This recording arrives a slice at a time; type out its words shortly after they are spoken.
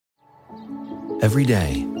Every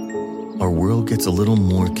day, our world gets a little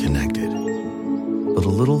more connected, but a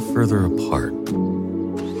little further apart.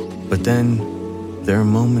 But then, there are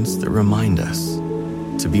moments that remind us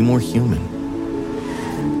to be more human.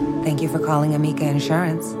 Thank you for calling Amica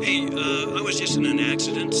Insurance. Hey, I was just in an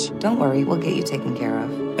accident. Don't worry, we'll get you taken care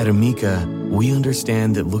of. At Amica, we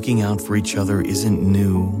understand that looking out for each other isn't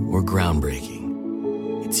new or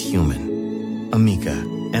groundbreaking. It's human. Amica,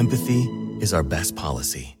 empathy is our best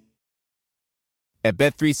policy. At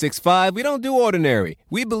Bet365, we don't do ordinary.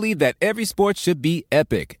 We believe that every sport should be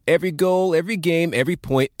epic. Every goal, every game, every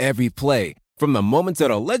point, every play. From the moments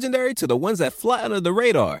that are legendary to the ones that fly under the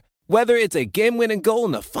radar. Whether it's a game-winning goal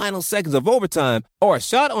in the final seconds of overtime or a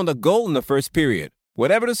shot on the goal in the first period.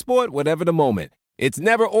 Whatever the sport, whatever the moment. It's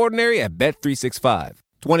never ordinary at Bet365.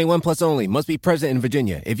 21 plus only. Must be present in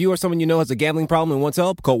Virginia. If you or someone you know has a gambling problem and wants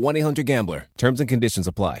help, call 1-800-GAMBLER. Terms and conditions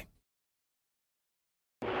apply.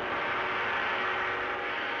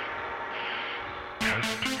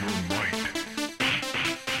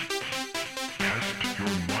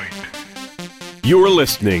 You're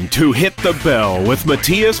listening to Hit the Bell with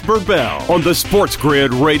Mathias Burbell on the Sports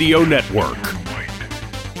Grid Radio Network.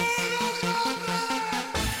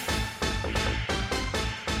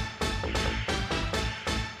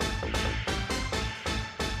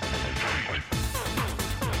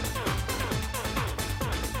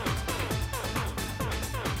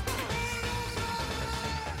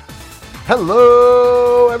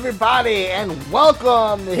 Hello, everybody, and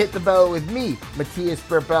welcome to Hit the Bell with me, Mathias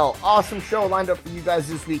Burbell. Awesome show lined up for you guys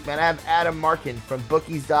this week, man. I have Adam Martin from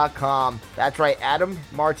Bookies.com. That's right, Adam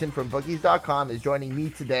Martin from Bookies.com is joining me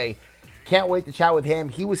today. Can't wait to chat with him.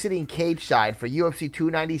 He was sitting cage side for UFC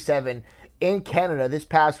 297 in Canada this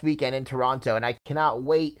past weekend in Toronto, and I cannot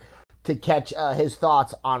wait to catch his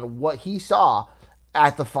thoughts on what he saw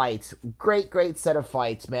at the fights. Great set of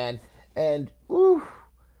fights, man. And,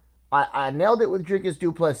 I nailed it with Dricus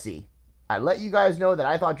du Plessis. I let you guys know that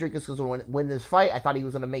I thought Dricus was going to win this fight. I thought he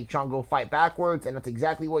was going to make Chongo fight backwards, and that's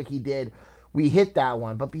exactly what he did. We hit that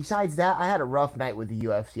one. But besides that, I had a rough night with the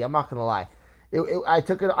UFC. I'm not going to lie. I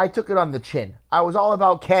took it on the chin. I was all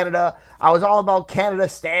about Canada. I was all about Canada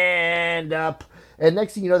stand up. And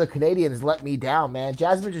next thing you know, the Canadians let me down, man.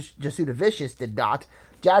 Jasmine Jasudavicius did not.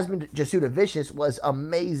 Jasmine Jasudavicius was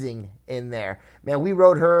amazing in there. Man, we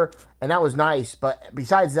rode her, and that was nice. But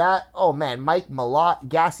besides that, oh, man, Mike Malott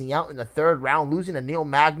gassing out in the third round, losing to Neil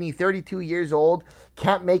Magny, 32 years old,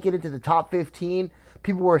 can't make it into the top 15.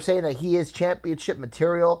 People were saying that he is championship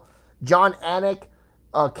material. John Anik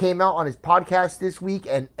came out on his podcast this week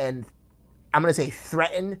and I'm going to say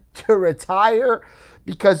threatened to retire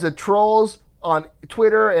because the trolls on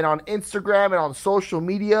Twitter and on Instagram and on social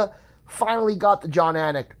media finally got to John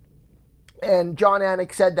Anik. And John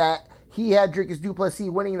Anik said that he had Dricus du Plessis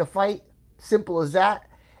winning the fight. Simple as that.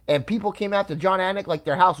 And people came after John Anik like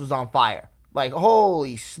their house was on fire. Like,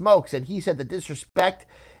 holy smokes. And he said the disrespect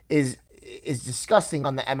is disgusting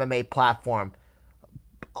on the MMA platform.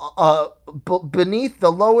 Beneath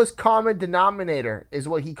the lowest common denominator is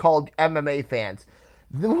what he called MMA fans.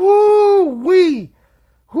 Woo-wee!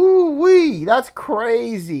 Whoo-wee, that's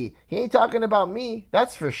crazy. He ain't talking about me,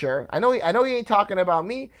 that's for sure. I know he ain't talking about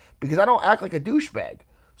me because I don't act like a douchebag.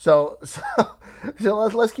 So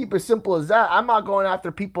let's keep it simple as that. I'm not going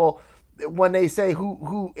after people when they say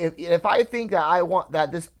if I think that I want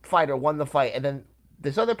that this fighter won the fight and then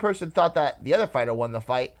this other person thought that the other fighter won the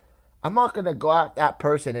fight, I'm not gonna go at that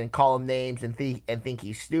person and call him names and think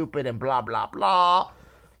he's stupid and blah blah blah.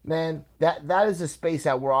 Man, that is the space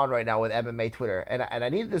that we're on right now with MMA Twitter. And I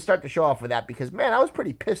needed to start the show off with that because, man, I was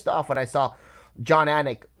pretty pissed off when I saw John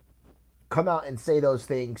Anik come out and say those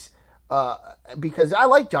things because I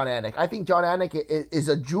like John Anik. I think John Anik is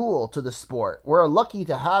a jewel to the sport. We're lucky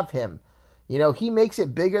to have him. You know, he makes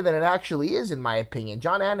it bigger than it actually is, in my opinion.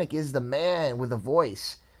 John Anik is the man with a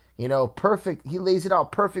voice. You know, perfect. He lays it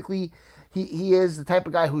out perfectly. He is the type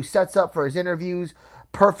of guy who sets up for his interviews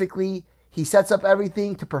perfectly. He sets up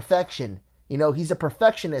everything to perfection. You know, he's a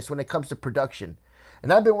perfectionist when it comes to production.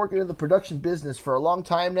 And I've been working in the production business for a long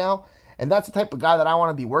time now, and that's the type of guy that I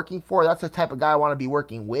want to be working for. That's the type of guy I want to be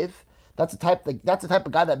working with. That's the type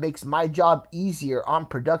of guy that makes my job easier on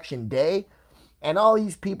production day. And all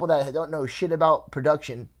these people that don't know shit about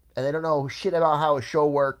production, and they don't know shit about how a show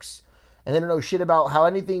works, and they don't know shit about how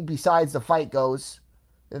anything besides the fight goes,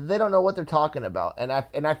 they don't know what they're talking about. And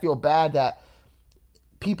I feel bad that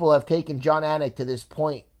people have taken John Anik to this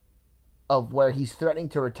point of where he's threatening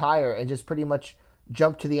to retire and just pretty much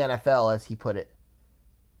jump to the NFL, as he put it.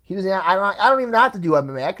 He doesn't. I don't even have to do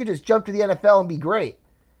MMA. I could just jump to the NFL and be great.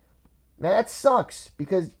 Man, that sucks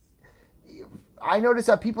because I notice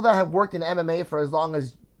that people that have worked in MMA for as long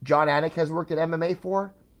as John Anik has worked in MMA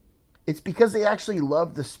for, it's because they actually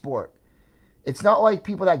love the sport. It's not like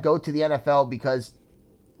people that go to the NFL because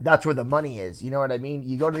that's where the money is. You know what I mean?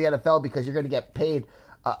 You go to the NFL because you're going to get paid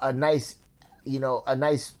a nice, a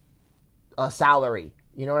nice salary.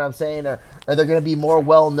 You know what I'm saying? Or they're going to be more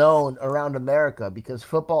well known around America because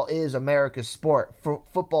football is America's sport.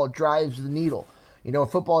 Football drives the needle.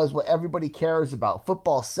 Football is what everybody cares about.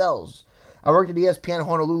 Football sells. I worked at ESPN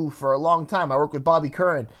Honolulu for a long time. I worked with Bobby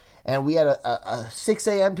Curran, and we had a 6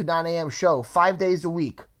 a.m. to 9 a.m. show 5 days a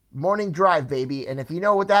week. Morning drive, baby. And if you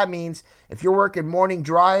know what that means, if you're working morning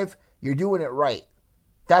drive, you're doing it right.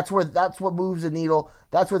 That's what moves the needle.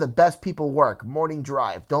 That's where the best people work. Morning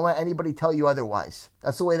drive. Don't let anybody tell you otherwise.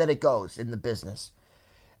 That's the way that it goes in the business.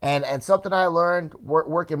 And something I learned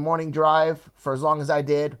working morning drive for as long as I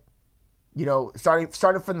did,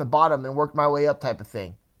 started from the bottom and worked my way up type of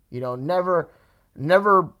thing. Never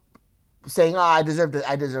saying, I deserve this,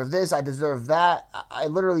 I deserve that. I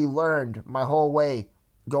literally learned my whole way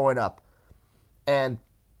going up. And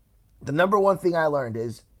the number one thing I learned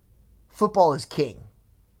is football is king.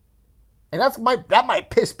 And that might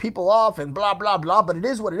piss people off and blah, blah, blah, but it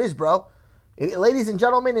is what it is, bro. Ladies and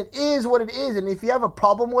gentlemen, it is what it is. And if you have a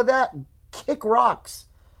problem with that, kick rocks.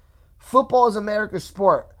 Football is America's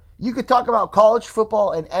sport. You could talk about college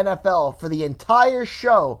football and NFL for the entire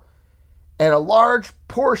show, and a large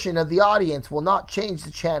portion of the audience will not change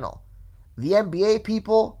the channel. The NBA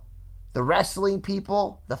people, the wrestling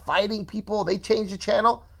people, the fighting people, they change the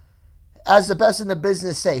channel. As the best in the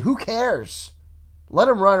business say, who cares? Let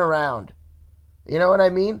them run around. You know what I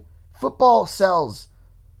mean? Football sells.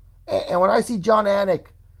 And when I see John Anik,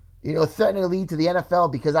 threatening to lead to the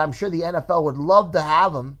NFL, because I'm sure the NFL would love to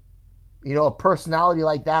have him, a personality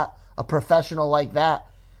like that, a professional like that,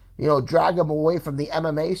 drag him away from the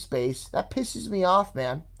MMA space, that pisses me off,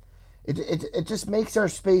 man. It just makes our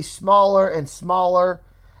space smaller and smaller.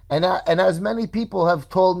 And as many people have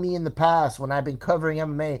told me in the past when I've been covering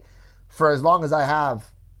MMA for as long as I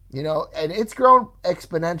have, and it's grown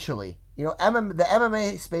exponentially. The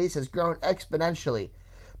MMA space has grown exponentially.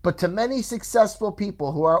 But to many successful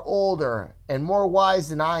people who are older and more wise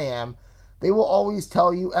than I am, they will always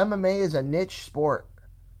tell you MMA is a niche sport.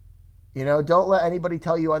 Don't let anybody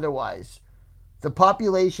tell you otherwise. The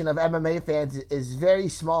population of MMA fans is very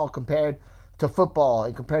small compared to football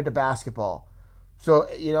and compared to basketball. So,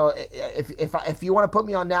 if you want to put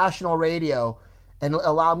me on national radio and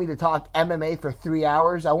allow me to talk MMA for 3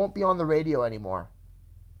 hours, I won't be on the radio anymore.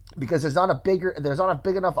 Because there's not a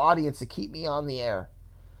big enough audience to keep me on the air.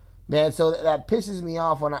 Man, so that pisses me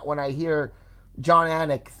off when I hear John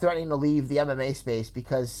Anik threatening to leave the MMA space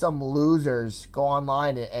because some losers go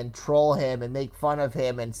online and troll him and make fun of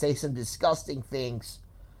him and say some disgusting things.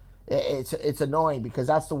 It's annoying because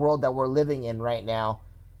that's the world that we're living in right now.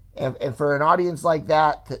 And for an audience like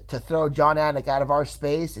that to throw John Anik out of our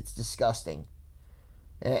space, it's disgusting.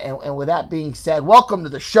 And with that being said, welcome to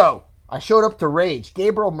the show. I showed up to rage.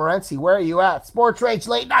 Gabriel Morency, where are you at? Sports Rage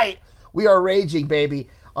Late Night. We are raging, baby,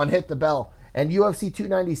 on Hit the Bell. And UFC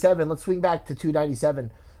 297, let's swing back to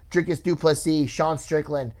 297. Dricus du Plessis, Sean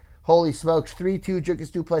Strickland. Holy smokes, 3-2,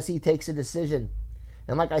 Dricus du Plessis takes a decision.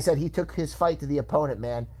 And like I said, he took his fight to the opponent,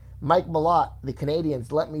 man. Mike Malott, the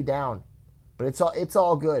Canadians, let me down. But it's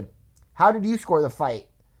all good. How did you score the fight?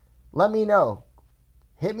 Let me know.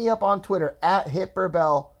 Hit me up on Twitter, at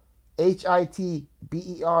HitBurbell, HitBerbel,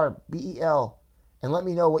 and let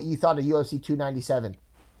me know what you thought of UFC 297.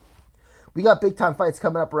 We got big-time fights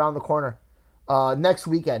coming up around the corner next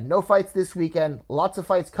weekend. No fights this weekend. Lots of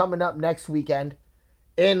fights coming up next weekend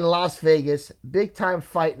in Las Vegas. Big-time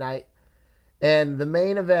fight night. And the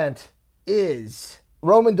main event is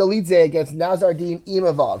Roman Dolidze against Nassourdine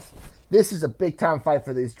Imavov. This is a big-time fight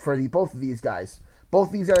for both of these guys. Both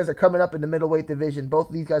of these guys are coming up in the middleweight division. Both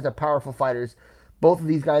of these guys are powerful fighters. Both of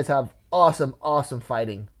these guys have awesome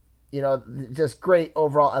fighting. Just great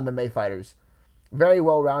overall MMA fighters. Very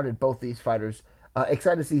well-rounded, both these fighters.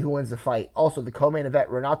 Excited to see who wins the fight. Also, the co-main event,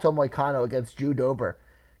 Renato Moicano against Drew Dober.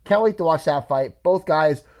 Can't wait to watch that fight. Both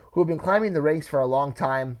guys who have been climbing the ranks for a long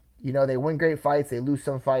time. They win great fights. They lose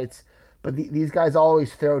some fights. But these guys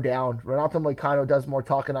always throw down. Renato Moicano does more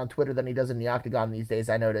talking on Twitter than he does in the octagon these days,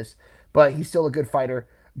 I notice. But he's still a good fighter.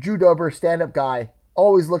 Drew Dober, stand-up guy.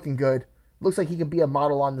 Always looking good. Looks like he could be a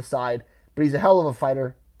model on the side. But he's a hell of a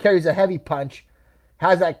fighter. Carries a heavy punch.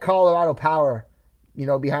 Has that Colorado power,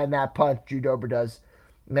 behind that punch. Drew Dober does.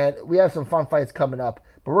 Man, we have some fun fights coming up.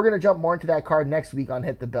 But we're going to jump more into that card next week on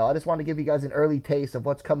Hit the Bell. I just want to give you guys an early taste of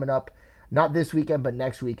what's coming up. Not this weekend, but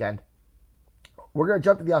next weekend. We're going to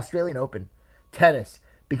jump to the Australian Open. Tennis.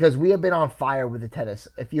 because we have been on fire with the tennis.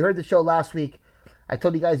 If you heard the show last week, I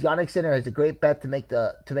told you guys Yannick Sinner is a great bet to make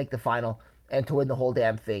the final and to win the whole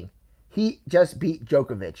damn thing. He just beat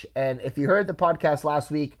Djokovic, and if you heard the podcast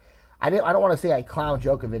last week, I don't want to say I clown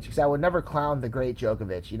Djokovic because I would never clown the great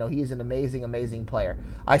Djokovic. You know, he is an amazing, amazing player.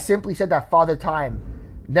 I simply said that Father Time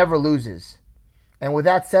never loses, and with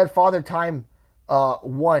that said, Father Time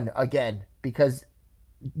won again because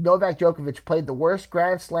Novak Djokovic played the worst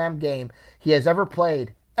Grand Slam game he has ever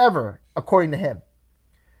played, ever, according to him.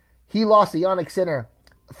 He lost to Yannick Sinner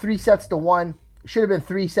 3-1. Should have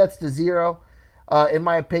been 3-0. In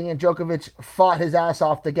my opinion, Djokovic fought his ass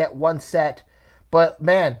off to get one set. But,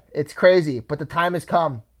 man, it's crazy. But the time has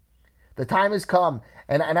come. The time has come.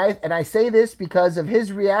 And I say this because of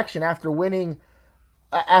his reaction after losing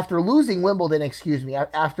Wimbledon,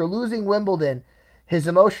 After losing Wimbledon, his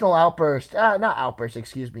emotional outburst, it's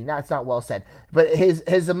not well said. But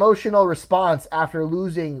his emotional response after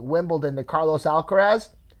losing Wimbledon to Carlos Alcaraz,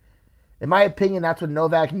 in my opinion, that's when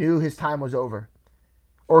Novak knew his time was over.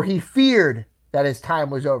 Or he feared that his time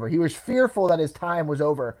was over. He was fearful that his time was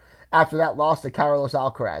over after that loss to Carlos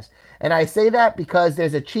Alcaraz. And I say that because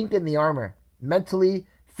there's a chink in the armor. Mentally,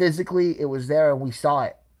 physically, it was there and we saw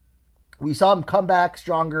it. We saw him come back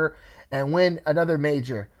stronger and win another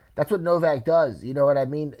major. That's what Novak does. You know what I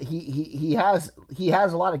mean? He has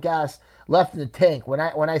a lot of gas left in the tank. When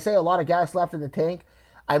I say a lot of gas left in the tank,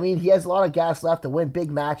 I mean he has a lot of gas left to win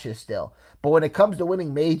big matches still. But when it comes to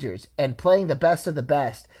winning majors and playing the best of the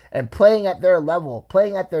best and playing at their level,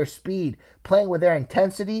 playing at their speed, playing with their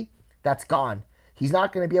intensity, that's gone. He's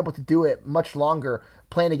not going to be able to do it much longer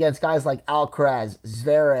playing against guys like Alcaraz,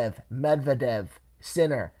 Zverev, Medvedev,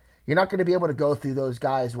 Sinner. You're not going to be able to go through those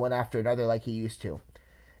guys one after another like he used to.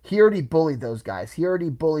 He already bullied those guys. He already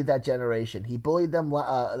bullied that generation. He bullied them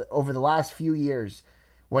over the last few years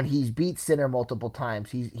when he's beat Sinner multiple times.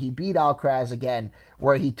 He beat Alcaraz again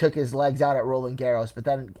where he took his legs out at Roland Garros, but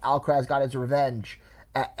then Alcaraz got his revenge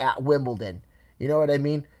at Wimbledon. You know what I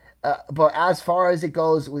mean? But as far as it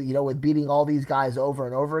goes, with beating all these guys over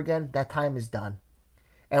and over again, that time is done.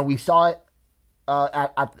 And we saw it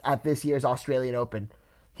at this year's Australian Open.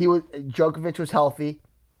 Djokovic was healthy.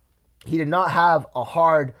 He did not have a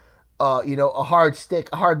hard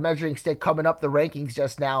measuring stick coming up the rankings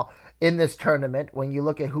just now in this tournament. When you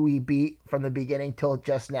look at who he beat from the beginning till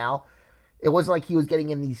just now, it wasn't like he was getting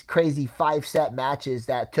in these crazy 5-set matches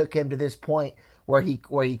that took him to this point where he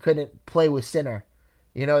couldn't play with Sinner.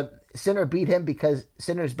 Sinner beat him because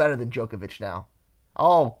Sinner's better than Djokovic now.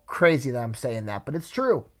 Oh, crazy that I'm saying that, but it's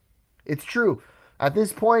true. It's true. At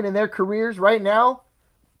this point in their careers right now,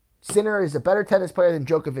 Sinner is a better tennis player than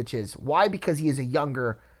Djokovic is. Why? Because he is a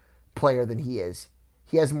younger player than he is.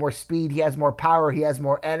 He has more speed. He has more power. He has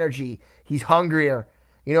more energy. He's hungrier.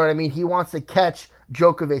 You know what I mean? He wants to catch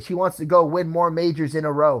Djokovic. He wants to go win more majors in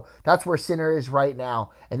a row. That's where Sinner is right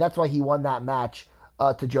now. And that's why he won that match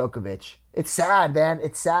to Djokovic. It's sad, man.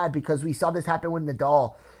 It's sad because we saw this happen with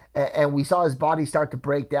Nadal. And we saw his body start to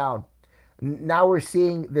break down. Now we're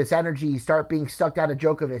seeing this energy start being sucked out of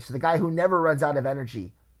Djokovic, the guy who never runs out of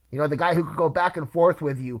energy. The guy who could go back and forth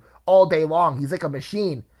with you all day long. He's like a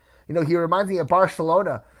machine. He reminds me of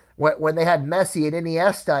Barcelona when they had Messi and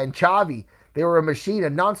Iniesta and Xavi. They were a machine, a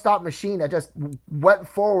nonstop machine that just went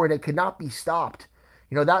forward and could not be stopped.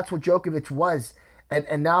 That's what Djokovic was.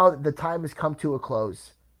 And now the time has come to a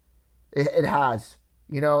close. It has.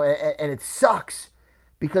 And it sucks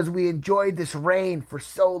because we enjoyed this reign for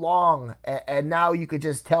so long. And now you could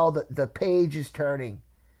just tell that the page is turning.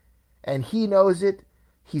 And he knows it.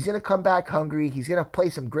 He's going to come back hungry. He's going to play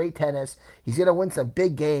some great tennis. He's going to win some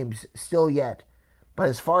big games still yet. But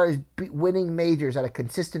as far as winning majors at a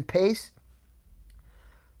consistent pace,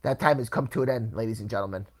 that time has come to an end, ladies and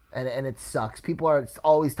gentlemen. And it sucks. People are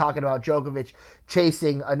always talking about Djokovic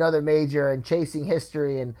chasing another major and chasing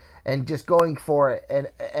history and just going for it.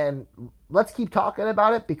 And let's keep talking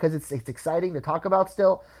about it because it's exciting to talk about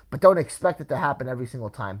still, but don't expect it to happen every single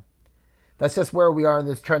time. That's just where we are in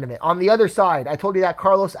this tournament. On the other side, I told you that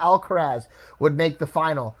Carlos Alcaraz would make the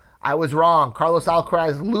final. I was wrong. Carlos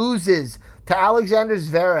Alcaraz loses to Alexander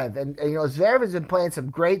Zverev. And Zverev has been playing some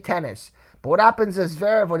great tennis. But what happens to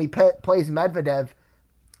Zverev when he plays Medvedev?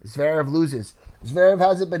 Zverev loses. Zverev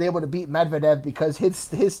hasn't been able to beat Medvedev because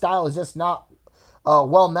his style is just not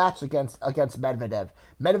well matched against Medvedev.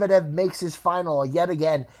 Medvedev makes his final yet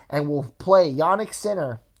again and will play Yannick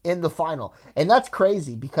Sinner in the final. And that's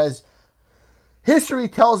crazy because history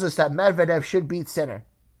tells us that Medvedev should beat Sinner.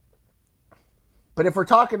 But if we're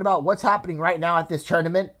talking about what's happening right now at this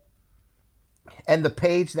tournament and the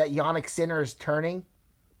page that Yannick Sinner is turning,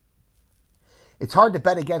 it's hard to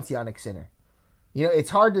bet against Yannick Sinner. It's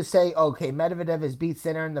hard to say, okay, Medvedev has beat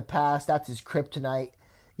Sinner in the past. That's his kryptonite.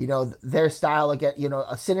 Their style against,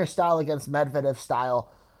 a Sinner style against Medvedev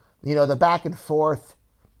style. The back and forth.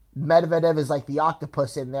 Medvedev is like the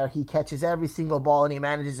octopus in there. He catches every single ball and he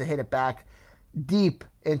manages to hit it back deep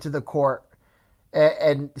into the court.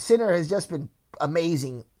 And Sinner has just been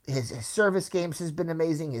amazing. His service games has been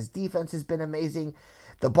amazing. His defense has been amazing.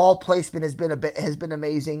 The ball placement has been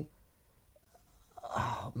amazing.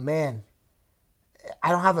 Oh man, I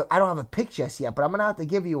don't have a pick just yet, but I'm gonna have to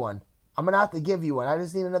give you one. I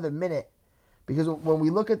just need another minute because when we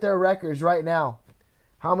look at their records right now,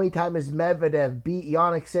 how many times has Medvedev beat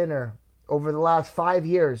Jannik Sinner over the last 5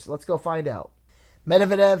 years? Let's go find out.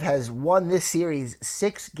 Medvedev has won this series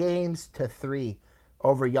 6-3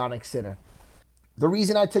 over Jannik Sinner. The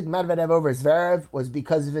reason I took Medvedev over Zverev was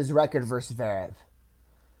because of his record versus Zverev.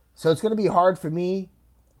 So it's going to be hard for me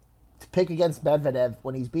to pick against Medvedev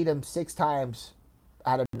when he's beat him 6 times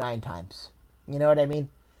out of 9 times. You know what I mean?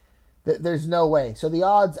 There's no way. So the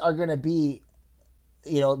odds are going to be,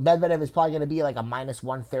 Medvedev is probably going to be like a minus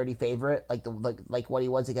 130 favorite, like what he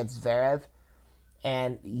was against Zverev.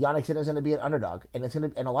 And Jannik Sinner is going to be an underdog. And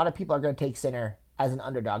a lot of people are going to take Sinner as an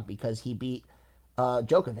underdog because he beat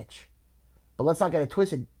Djokovic. But let's not get it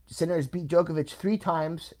twisted. Sinner has beat Djokovic 3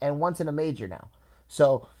 times and once in a major now.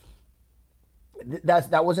 So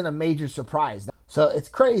that wasn't a major surprise. So it's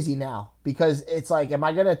crazy now because it's like, am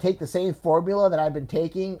I going to take the same formula that I've been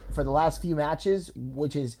taking for the last few matches,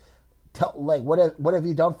 which is what have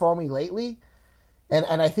you done for me lately? And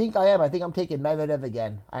I think I am. I think I'm taking Medvedev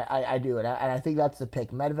again. I do it. And I think that's the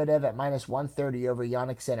pick. Medvedev at minus 130 over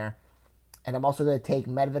Jannik Sinner. And I'm also going to take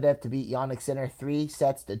Medvedev to beat Jannik Sinner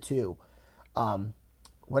 3-2.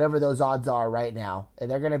 Whatever those odds are right now.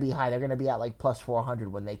 And they're going to be high. They're going to be at like plus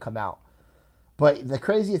 400 when they come out. But the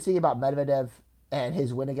craziest thing about Medvedev and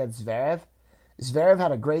his win against Zverev, Zverev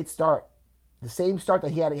had a great start. The same start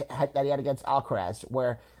that he had against Alcaraz,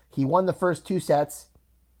 where he won the first 2 sets,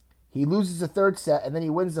 he loses the 3rd set, and then he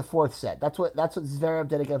wins the 4th set. That's what Zverev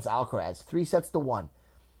did against Alcaraz, 3-1.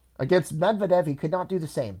 Against Medvedev, he could not do the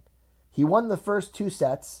same. He won the first 2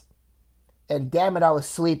 sets, and damn it, I was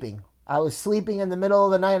sleeping. I was sleeping in the middle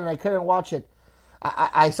of the night, and I couldn't watch it.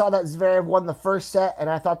 I saw that Zverev won the first set, and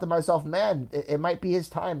I thought to myself, man, it might be his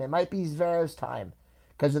time. It might be Zverev's time.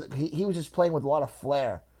 Because he was just playing with a lot of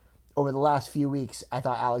flair over the last few weeks, I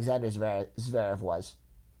thought Alexander Zverev was.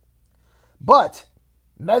 But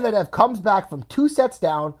Medvedev comes back from 2 sets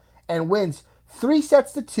down and wins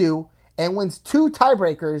 3-2 and wins 2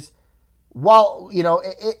 tiebreakers while,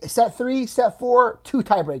 set 3, set 4, 2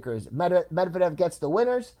 tiebreakers. Medvedev gets the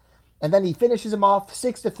winners, and then he finishes him off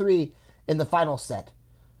 6-3 in the final set.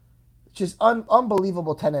 Just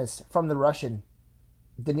unbelievable tennis from the Russian,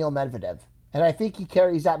 Daniil Medvedev. And I think he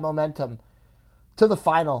carries that momentum to the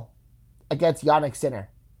final against Jannik Sinner.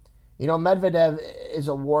 Medvedev is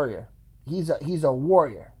a warrior. He's a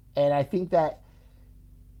warrior. And I think that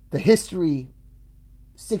the history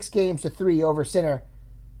 6-3 over Sinner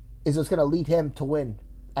is what's going to lead him to win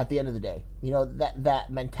at the end of the day. That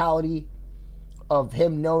mentality of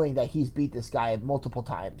him knowing that he's beat this guy multiple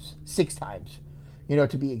times, 6 times,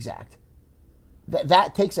 to be exact.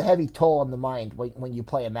 That takes a heavy toll on the mind when you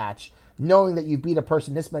play a match, knowing that you've beat a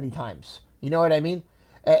person this many times. You know what I mean?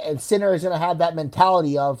 And Sinner is going to have that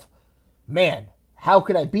mentality of, man, how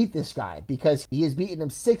could I beat this guy? Because he has beaten him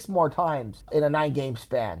 6 more times in a 9-game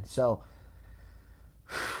span. So,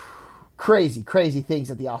 crazy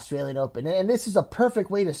things at the Australian Open. And this is a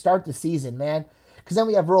perfect way to start the season, man. Because then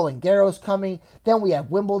we have Roland Garros coming, then we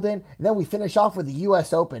have Wimbledon, and then we finish off with the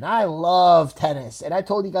U.S. Open. I love tennis. And I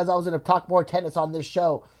told you guys I was going to talk more tennis on this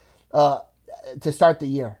show to start the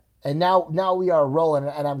year. And now we are rolling,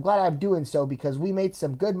 and I'm glad I'm doing so because we made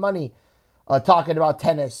some good money talking about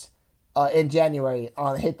tennis in January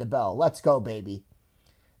on Hit the Bell. Let's go, baby.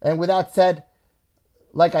 And with that said,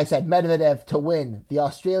 like I said, Medvedev to win the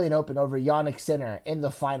Australian Open over Jannik Sinner in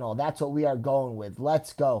the final. That's what we are going with.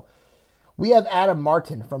 Let's go. We have Adam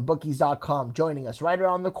Martin from Bookies.com joining us right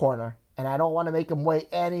around the corner, and I don't want to make him wait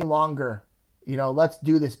any longer. Let's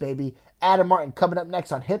do this, baby. Adam Martin coming up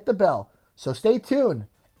next on Hit the Bell. So stay tuned.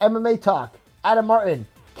 MMA Talk, Adam Martin,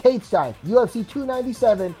 cage side, UFC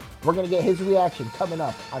 297. We're going to get his reaction coming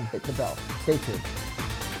up on Hit the Bell. Stay tuned.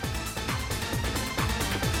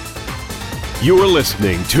 You're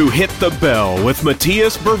listening to Hit the Bell with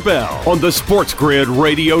Mathias Burbell on the Sports Grid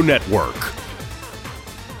Radio Network.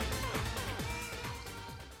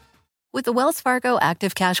 With the Wells Fargo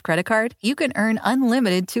Active Cash Credit Card, you can earn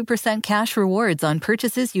unlimited 2% cash rewards on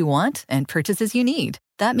purchases you want and purchases you need.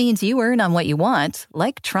 That means you earn on what you want,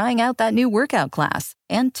 like trying out that new workout class,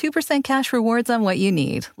 and 2% cash rewards on what you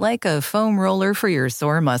need, like a foam roller for your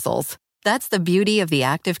sore muscles. That's the beauty of the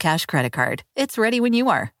Active Cash Credit Card. It's ready when you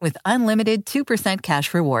are, with unlimited 2%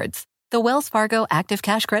 cash rewards. The Wells Fargo Active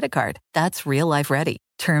Cash Credit Card. That's real life ready.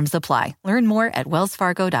 Terms apply. Learn more at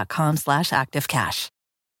wellsfargo.com/activecash.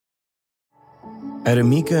 At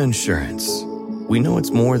Amica Insurance, we know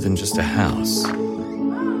it's more than just a house.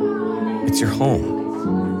 It's your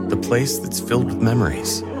home, the place that's filled with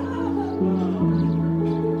memories.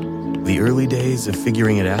 The early days of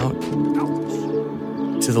figuring it out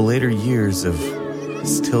to the later years of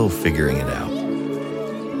still figuring it out.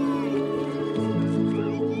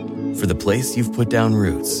 For the place you've put down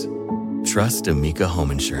roots, trust Amica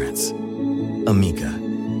Home Insurance. Amica,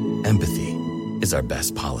 empathy is our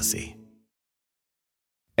best policy.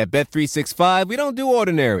 At Bet365, we don't do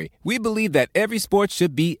ordinary. We believe that every sport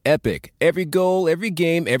should be epic. Every goal, every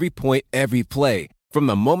game, every point, every play. From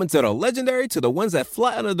the moments that are legendary to the ones that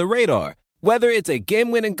fly under the radar. Whether it's a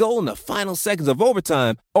game-winning goal in the final seconds of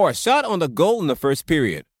overtime or a shot on the goal in the first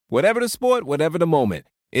period. Whatever the sport, whatever the moment.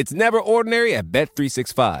 It's never ordinary at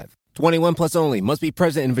Bet365. 21 plus only. Must be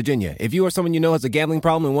present in Virginia. If you or someone you know has a gambling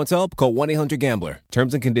problem and wants help, call 1-800-GAMBLER.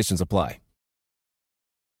 Terms and conditions apply.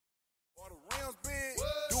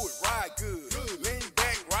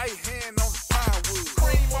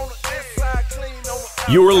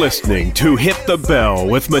 You're listening to Hit the Bell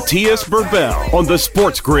with Mathias Burbell on the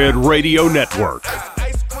Sports Grid Radio Network.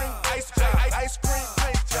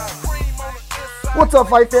 What's up,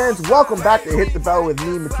 fight fans? Welcome back to Hit the Bell with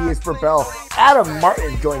me, Mathias Burbell. Adam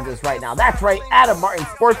Martin joins us right now. That's right, Adam Martin,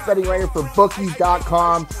 sports betting writer for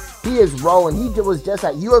Bookies.com. He is rolling. He was just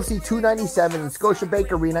at UFC 297 in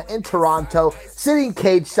Scotiabank Arena in Toronto, sitting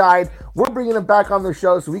cage side. We're bringing him back on the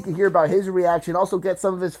show so we can hear about his reaction, also get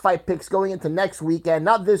some of his fight picks going into next weekend.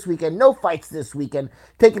 Not this weekend, no fights this weekend.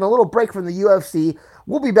 Taking a little break from the UFC.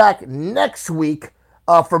 We'll be back next week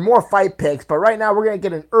for more fight picks, but right now we're going to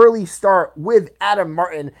get an early start with Adam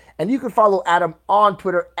Martin, and you can follow Adam on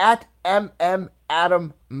Twitter at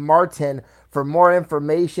MMAdamMartin for more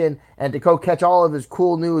information and to go catch all of his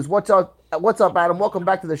cool news. What's up, Adam? Welcome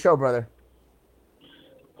back to the show, brother.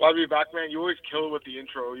 Glad to be back, man. You always kill it with the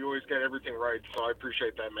intro. You always get everything right, so I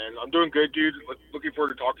appreciate that, man. I'm doing good, dude. Looking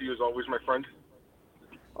forward to talking to you as always, my friend.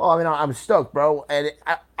 Oh, I mean, I'm stoked, bro. And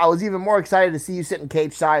I was even more excited to see you sitting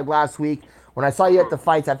cage side last week. When I saw you at the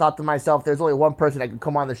fights, I thought to myself, there's only one person that could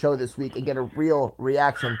come on the show this week and get a real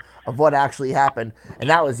reaction of what actually happened. And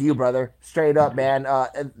that was you, brother. Straight up, man.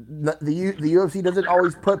 The UFC doesn't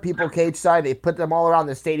always put people cage side. They put them all around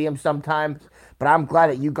the stadium sometimes. But I'm glad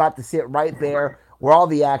that you got to sit right there where all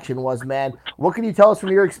the action was, man. What can you tell us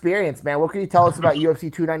from your experience, man? What can you tell us about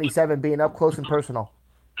UFC 297 being up close and personal?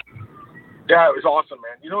 Yeah, it was awesome,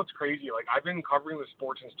 man. You know what's crazy? Like, I've been covering the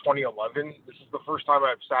sport since 2011. This is the first time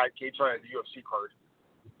I've sat cage side at the UFC card.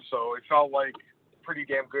 So it felt like pretty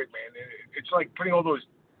damn good, man. It's like putting all those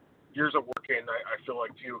years of work in, I feel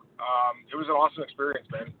like, too. It was an awesome experience,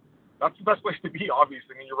 man. That's the best place to be,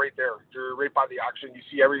 obviously. I mean, you're right there. You're right by the action. You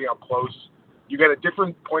see everything up close. You get a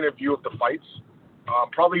different point of view of the fights.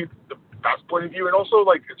 Probably the best point of view. And also,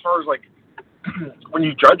 like, as far as, like, when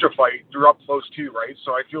you judge a fight, you're up close, too, right?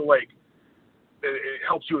 So I feel like it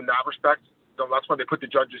helps you in that respect. So that's why they put the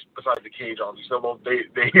judges beside the cage, obviously. Well,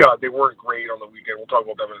 they weren't great on the weekend. We'll talk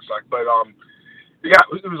about them in a sec. But yeah,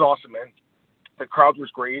 it was awesome, man. The crowd was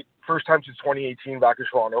great. First time since 2018 back in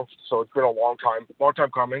Toronto, so it's been a long time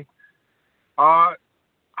coming. I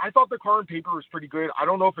thought the card on paper was pretty good. I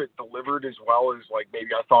don't know if it delivered as well as like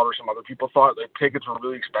maybe I thought or some other people thought. Like, tickets were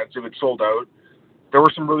really expensive. It sold out. There were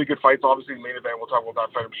some really good fights. Obviously, the main event, we'll talk about that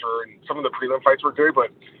fight, I'm sure, and some of the prelim fights were good, but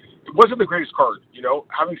it wasn't the greatest card, you know.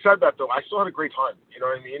 Having said that, though, I still had a great time, you know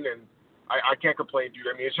what I mean? And I can't complain, dude.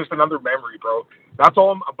 I mean, it's just another memory, bro. That's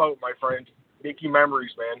all I'm about, my friend. Making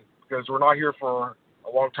memories, man, because we're not here for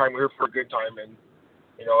a long time. We're here for a good time. And,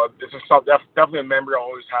 you know, this is definitely a memory I'll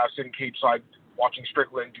always have, sitting cage side, watching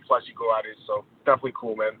Strickland and Duplessis go at it. So definitely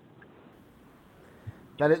cool, man.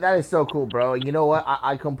 That is so cool, bro. And you know what?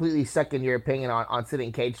 I completely second your opinion on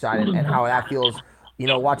sitting cage side and how that feels, you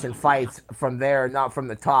know, watching fights from there, not from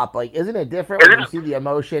the top. Like, isn't it different when you see the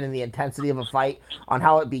emotion and the intensity of a fight on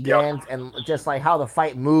how it begins and just like how the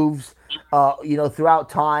fight moves, you know, throughout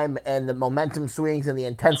time and the momentum swings and the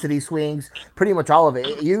intensity swings, pretty much all of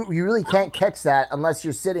it. You really can't catch that unless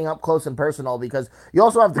you're sitting up close and personal, because you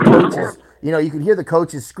also have the coaches, you know, you can hear the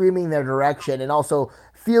coaches screaming their direction and also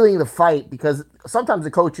feeling the fight, because sometimes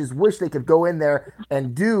the coaches wish they could go in there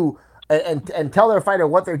and do and tell their fighter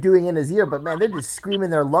what they're doing in his ear, but man, they're just screaming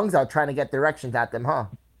their lungs out trying to get directions at them, huh?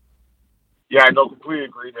 Yeah, I completely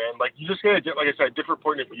agree, man. Like, you just get, like I said, a different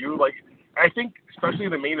point of view. Like, I think, especially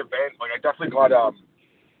in the main event, like, I definitely got a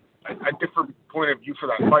different point of view for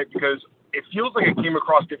that fight because it feels like it came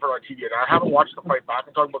across different on TV. And I haven't watched the fight back.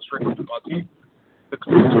 I'm talking about Strickland Duplessis. The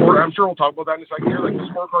score, I'm sure we'll talk about that in a second here. Like,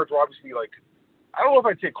 the scorecards were obviously, like, I don't know if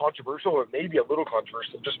I'd say controversial or maybe a little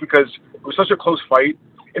controversial just because it was such a close fight.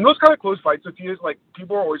 In those kind of close fights with you, like,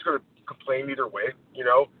 people are always going to complain either way, you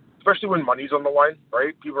know? Especially when money's on the line,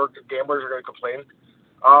 right? Gamblers are going to complain.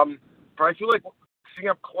 But I feel like sitting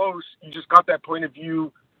up close, you just got that point of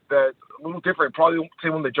view that's a little different. Probably the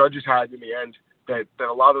same one the judges had in the end that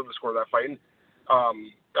allowed them to score that fight. And,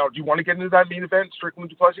 do you want to get into that main event,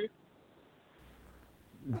 Strickland Duplessis?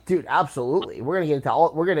 Dude, absolutely. We're gonna get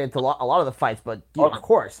into a lot of the fights, but dude, of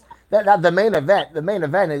course, that the main event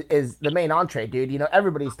is the main entree, dude. You know,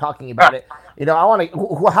 everybody's talking about it. You know, I want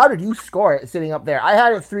to. How did you score it sitting up there? I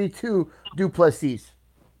had it 3-2 Duplessis.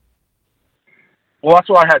 Well, that's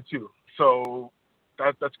what I had too. So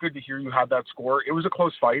that's good to hear you had that score. It was a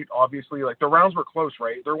close fight, obviously. Like, the rounds were close,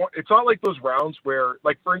 right? It's not like those rounds where,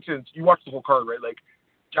 like, for instance, you watch the whole card, right? Like,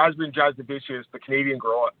 Jasmine Jasdovicius, the Canadian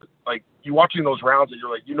girl, like, you watching those rounds and you're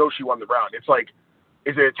like, you know, she won the round. It's like,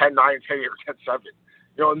 is it a 10-9, 10-8, or 10-7?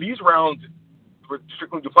 You know, in these rounds with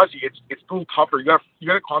Strickland Duplessis, it's a little tougher. You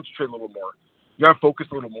gotta concentrate a little more. You gotta focus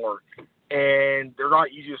a little more, and they're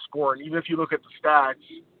not easy to score. And even if you look at the stats,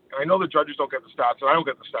 and I know the judges don't get the stats, and I don't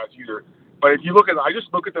get the stats either. But if you look at, I just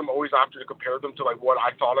look at them always after to compare them to, like, what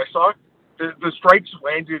I thought I saw. The strikes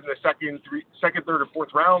landed in the second, third, and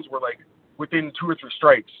fourth rounds were like within 2 or 3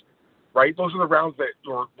 strikes, right? Those are the rounds that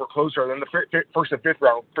were closer. And then the first and fifth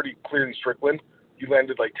round, pretty clearly Strickland. He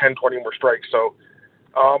landed like 10, 20 more strikes. So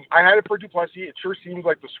I had it for Duplessis. It sure seems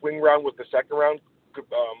like the swing round was the second round,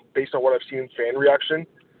 based on what I've seen in fan reaction.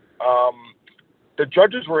 The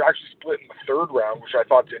judges were actually split in the third round, which I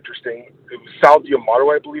thought was interesting. It was Sal D'Amato,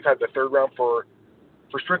 I believe, had the third round for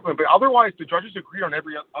Strickland. But otherwise, the judges agreed on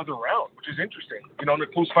every other round, which is interesting. You know, in a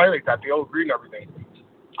close fight like that, they all agreed on everything.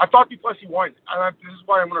 I thought Duplessis won. And this is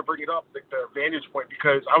why I'm going to bring it up, like, the vantage point,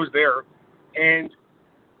 because I was there, and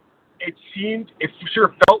it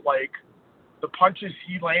sure felt like the punches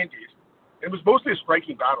he landed, it was mostly a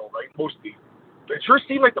striking battle, right? Mostly. But it sure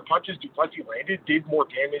seemed like the punches Duplessis landed did more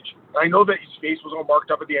damage. And I know that his face was all marked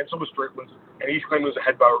up at the end, so was Strickland's, and he's claiming it was a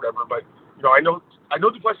headbutt or whatever, but, you know, I know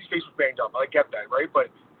Duplessis' face was banged up. I get that, right? But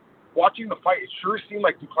watching the fight, it sure seemed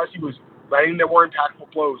like Duplessis was landing the more impactful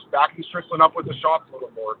blows, backing Strickland up with the shots a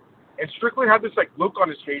little more. And Strickland had this, like, look on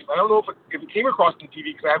his face. I don't know if it came across on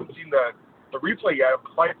TV because I haven't seen the replay yet of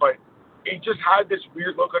the fight, but it just had this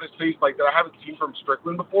weird look on his face, like, that I haven't seen from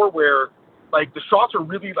Strickland before, where, like, the shots are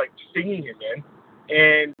really, like, stinging him, man.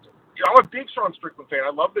 And, you know, I'm a big Sean Strickland fan.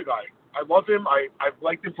 I love the guy. I love him. I've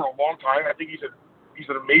liked him for a long time. I think he's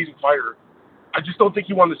an amazing fighter. I just don't think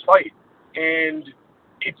he won this fight. And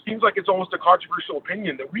it seems like it's almost a controversial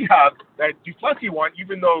opinion that we have that Duplessis won,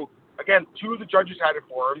 even though, again, 2 of the judges had it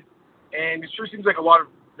for him. And it sure seems like a lot of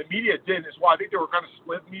the media did as well. I think they were kind of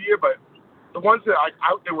split media, but the ones that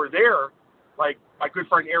were there, like my good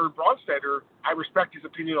friend Aaron Bronstetter, I respect his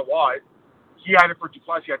opinion a lot. He had it for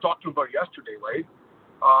Duplessis. I talked to him about it yesterday, right?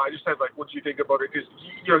 I just said, like, what do you think about it? Because,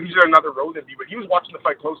 you know, he's on another road than me, but he was watching the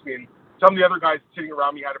fight closely, and some of the other guys sitting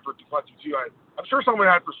around me had it for Duplessis too. I'm sure someone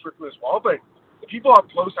had it for Strickland as well, but the people up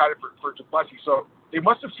close had it for Duplessis. So they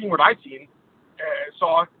must have seen what I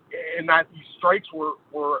saw, and that these strikes were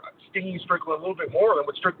stinging Strickland a little bit more than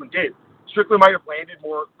what Strickland did. Strickland might have landed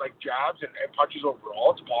more, like, jabs and punches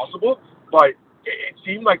overall. It's possible, but it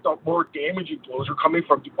seemed like the more damaging blows were coming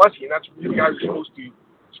from Duplessis, and that's really how you're supposed to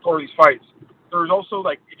score these fights. There's also,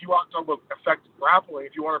 like, if you want to talk about effective grappling,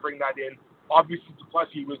 if you want to bring that in, obviously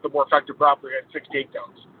Duplessis was the more effective grappler at 6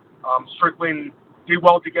 takedowns. Strickland did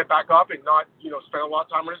well to get back up and not, you know, spend a lot of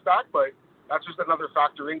time on his back, but that's just another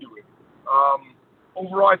factor into it.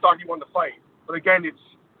 Overall, I thought he won the fight, but again,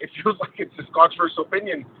 it feels like it's this controversial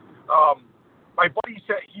opinion. My buddy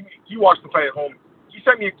said he watched the fight at home. He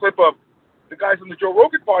sent me a clip of the guys on the Joe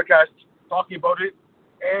Rogan podcast talking about it,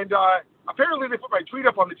 and apparently they put my tweet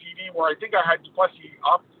up on the TV where I think I had Duplessis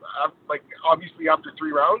up, like, obviously after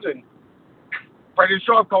 3 rounds, and Brendan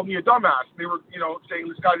Schaub called me a dumbass. They were, you know, saying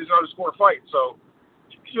this guy doesn't know how to score a fight. So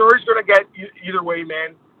you're always going to get either way,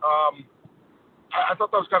 man. I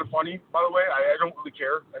thought that was kind of funny, by the way. I don't really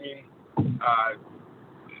care. I mean,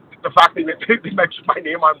 the fact that they mentioned my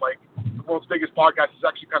name on, like, the world's biggest podcast is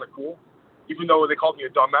actually kind of cool. even though they called me a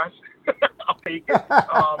dumbass. I'll take it.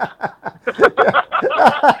 I'll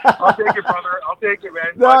take it, brother. I'll take it,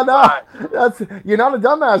 man. You're not a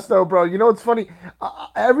dumbass, though, bro. You know what's funny?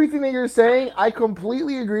 Everything that you're saying, I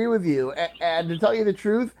completely agree with you. And to tell you the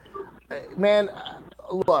truth, man,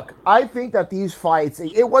 look, I think that these fights,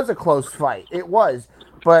 it was a close fight. It was.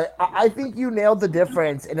 But I think you nailed the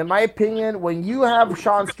difference. And in my opinion, when you have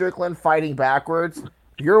Sean Strickland fighting backwards,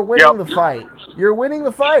 you're winning the fight. You're winning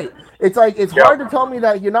the fight. It's like, it's hard to tell me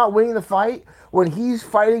that you're not winning the fight when he's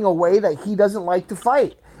fighting a way that he doesn't like to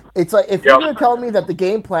fight. It's like, if you're going to tell me that the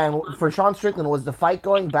game plan for Sean Strickland was the fight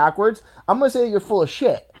going backwards, I'm going to say that you're full of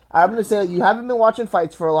shit. I'm going to say that you haven't been watching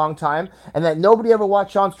fights for a long time and that nobody ever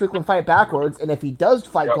watched Sean Strickland fight backwards. And if he does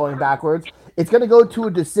fight going backwards, it's going to go to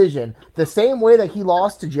a decision the same way that he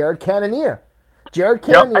lost to Jared Cannonier. Jared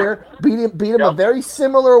Cannonier beat him a very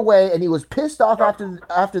similar way, and he was pissed off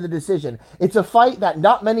after the decision. It's a fight that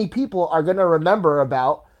not many people are going to remember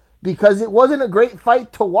about because it wasn't a great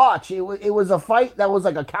fight to watch. It was a fight that was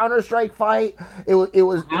like a Counter-Strike fight. It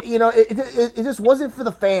was it just wasn't for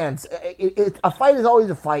the fans. A fight is always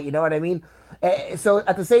a fight, you know what I mean? So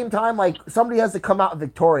at the same time, like, somebody has to come out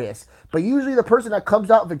victorious. But usually the person that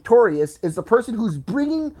comes out victorious is the person who's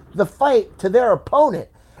bringing the fight to their opponent.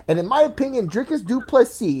 And in my opinion, Dricus du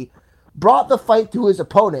Plessis brought the fight to his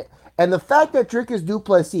opponent. And the fact that Dricus du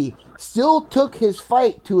Plessis still took his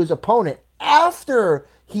fight to his opponent after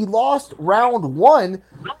he lost round 1,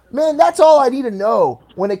 man, that's all I need to know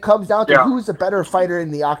when it comes down to who's the better fighter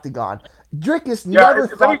in the octagon. Dricus never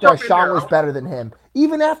thought that Sean was better than him,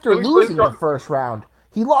 even after losing the first round.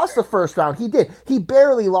 He lost the first round. He did. He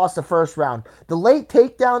barely lost the first round. The late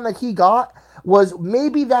takedown that he got was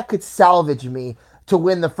maybe that could salvage me to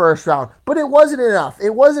win the first round, but it wasn't enough.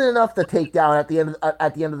 It wasn't enough to take down at the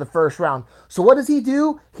end of the first round. So what does he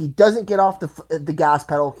do? He doesn't get off the gas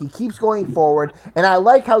pedal. He keeps going forward, and I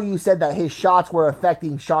like how you said that his shots were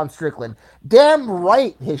affecting Sean Strickland. Damn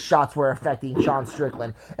right, his shots were affecting Sean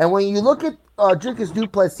Strickland. And when you look at Dricus du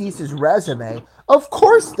Plessis' resume, of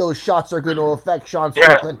course those shots are going to affect Sean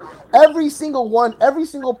Strickland. Every single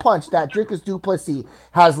punch that Dricus du Plessis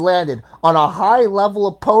has landed on a high-level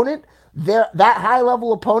opponent, that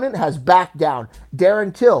high-level opponent has backed down.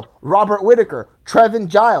 Darren Till, Robert Whittaker, Trevin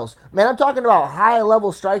Giles. Man, I'm talking about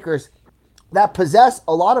high-level strikers that possess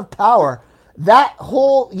a lot of power. That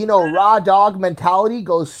whole, raw dog mentality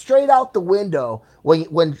goes straight out the window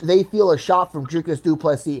when they feel a shot from Dricus du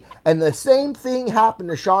Plessis. And the same thing happened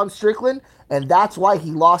to Sean Strickland, and that's why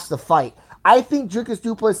he lost the fight. I think Dricus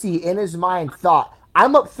du Plessis, in his mind, thought,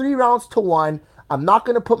 I'm up 3-1. I'm not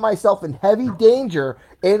going to put myself in heavy danger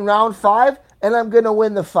in round 5, and I'm going to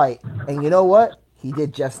win the fight. And you know what? He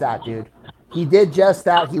did just that, dude. He did just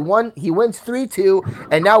that. He wins 3-2,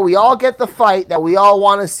 and now we all get the fight that we all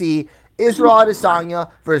want to see. Israel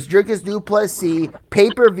Adesanya versus Dricus du Plessis,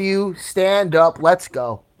 pay-per-view, stand up, let's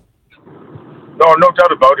go. No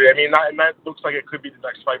doubt about it. I mean, that looks like it could be the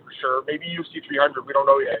next fight for sure. Maybe UFC 300, we don't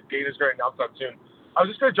know yet. Dana's going to announce that soon. I was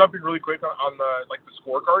just going to jump in really quick on the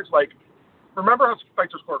scorecards. Like, remember how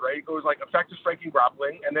fights are scored, right? It goes like effective striking,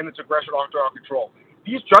 grappling, and then it's aggression, octagon control.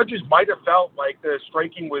 These judges might have felt like the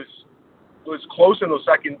striking was close in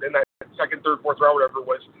that second, third, fourth round, whatever it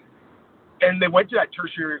was, and they went to that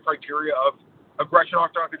tertiary criteria of aggression,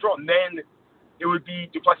 octagon control, and then it would be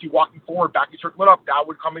du Plessis walking forward, backing Strickland up. That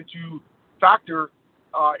would come into factor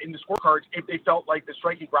in the scorecards if they felt like the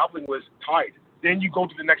striking, grappling was tied. Then you go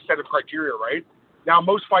to the next set of criteria, right? Now,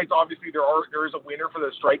 most fights, obviously, there is a winner for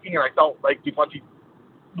the striking, and I felt like du Plessis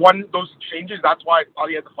won those exchanges. That's why I thought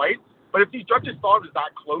he had the fight. But if these judges thought it was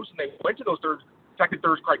that close and they went to those second,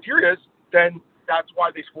 third criteria, then that's why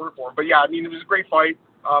they scored for him. But yeah, I mean, it was a great fight.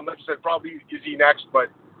 Like I said, probably Izzy next, but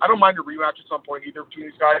I don't mind a rematch at some point either between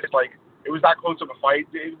these guys. Like, it was that close of a fight.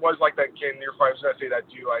 It was like that Cannonier fight. I was going to say that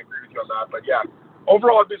too. I agree with you on that. But yeah,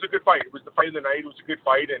 overall, it was a good fight. It was the fight of the night. It was a good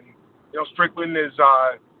fight. And, Strickland is,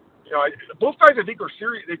 both guys, I think, are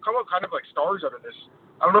serious. They've come out kind of like stars out of this.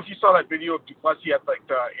 I don't know if you saw that video of du Plessis at like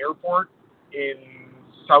the airport in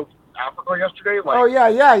South Africa yesterday. Oh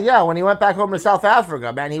yeah. When he went back home to South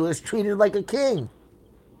Africa, man, he was treated like a king.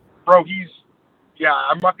 Bro,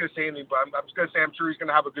 I'm not gonna say anything, but I'm just gonna say I'm sure he's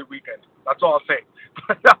gonna have a good weekend. That's all I'll say.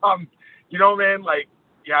 But man, like,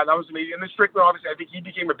 yeah, that was amazing. And then Strickland, obviously, I think he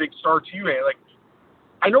became a big star too, man. Like,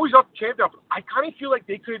 I know he's not the champion, but I kind of feel like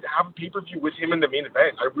they could have a pay-per-view with him in the main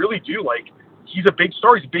event. I really do. Like, he's a big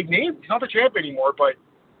star. He's a big name. He's not the champion anymore, but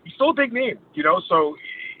he's still a big name, So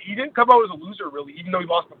he didn't come out as a loser, really, even though he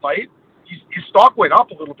lost the fight. His stock went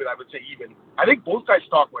up a little bit, I would say, even. I think both guys'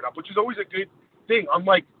 stock went up, which is always a good thing.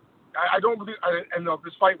 Unlike, I don't believe, and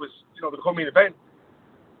this fight was, the co-main event.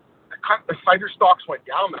 the fighter stocks went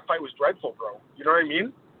down. That fight was dreadful, bro. You know what I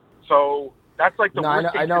mean? So that's like the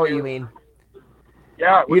worst thing I know what do. you mean.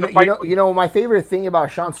 Yeah, you know, my favorite thing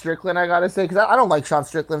about Sean Strickland, I gotta say, because I don't like Sean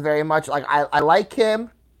Strickland very much. Like, I like him,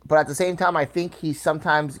 but at the same time, I think he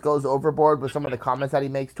sometimes goes overboard with some of the comments that he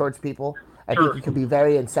makes towards people. I think he can be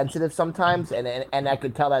very insensitive sometimes, and I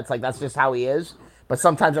could tell that's just how he is. But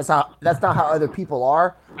sometimes that's not how other people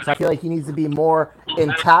are. So I feel like he needs to be more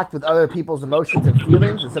intact with other people's emotions and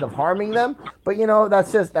feelings instead of harming them. But you know,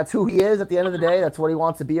 that's who he is at the end of the day. That's what he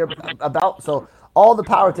wants to be about. So all the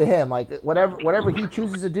power to him. Like whatever he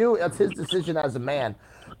chooses to do, that's his decision as a man.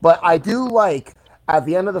 But I do like at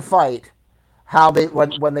the end of the fight how they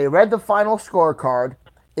when they read the final scorecard,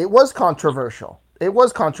 it was controversial. It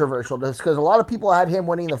was controversial just because a lot of people had him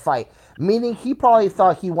winning the fight, meaning he probably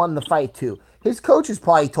thought he won the fight too. His coaches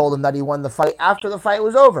probably told him that he won the fight after the fight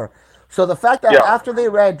was over. So the fact that after they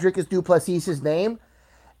read Dricus du Plessis' name,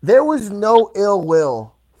 there was no ill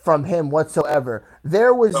will from him whatsoever.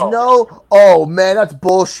 There was no, oh man, that's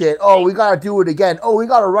bullshit. Oh, we gotta do it again. Oh, we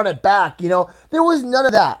gotta run it back. You know, there was none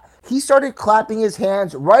of that. He started clapping his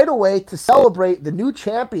hands right away to celebrate the new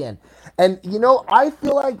champion. And, you know, I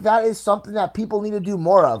feel like that is something that people need to do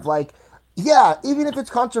more of. Like, yeah, even if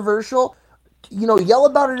it's controversial, you know, yell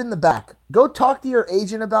about it in the back. Go talk to your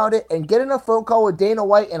agent about it and get in a phone call with Dana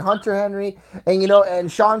White and Hunter Henry and, you know,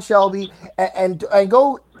 and Sean Shelby and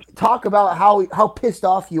go talk about how pissed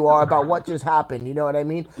off you are about what just happened. You know what I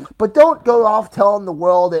mean? But don't go off telling the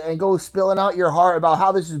world and go spilling out your heart about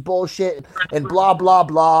how this is bullshit and blah, blah,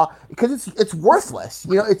 blah, because it's worthless.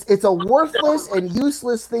 You know, it's a worthless and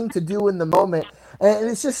useless thing to do in the moment. And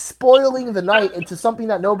it's just spoiling the night into something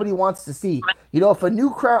that nobody wants to see. You know, if a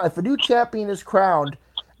new champion is crowned,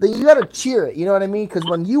 then you got to cheer it. You know what I mean? Because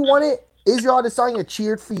when you won it, Israel Adesanya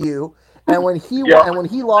cheered for you, and when he won, and when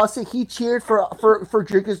he lost it, he cheered for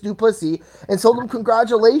Dricus du Plessis and told him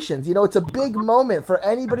congratulations. You know, it's a big moment for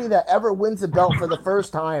anybody that ever wins a belt for the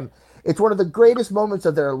first time. It's one of the greatest moments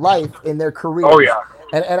of their life in their careers. Oh yeah.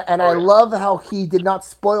 And I love how he did not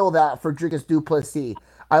spoil that for Dricus du Plessis.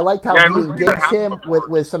 I liked how he engaged him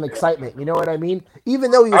with some excitement. You know what I mean?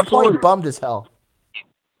 Even though he was probably bummed as hell.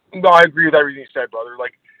 No, I agree with everything you said, brother.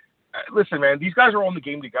 Like, listen, man, these guys are all in the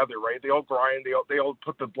game together, right? They all grind. They all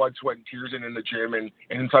put the blood, sweat, and tears in the gym and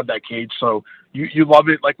inside that cage. So you love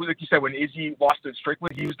it. Like you said, when Izzy lost to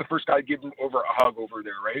Strickland, he was the first guy to give him a hug over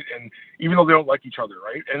there, right? And even though they don't like each other,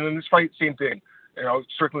 right? And in this fight, same thing. You know,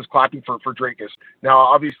 Strickland's clapping for Dricus. Now,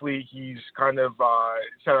 obviously, he's kind of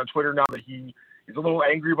said on Twitter now that he's a little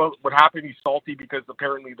angry about what happened. He's salty because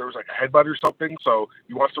apparently there was like a headbutt or something, so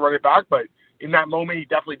he wants to run it back. But in that moment, he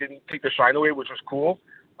definitely didn't take the shine away, which was cool.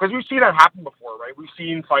 Because we've seen that happen before, right? We've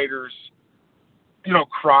seen fighters, you know,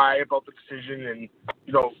 cry about the decision and,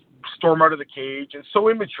 you know, storm out of the cage. And so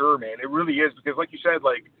immature, man. It really is. Because like you said,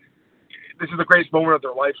 like, this is the greatest moment of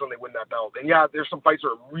their lives when they win that belt. And yeah, there's some fights that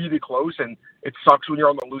are really close and it sucks when you're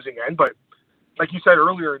on the losing end. But like you said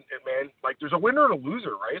earlier, man, like there's a winner and a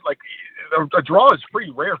loser, right? Like a draw is pretty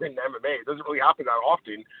rare in MMA. It doesn't really happen that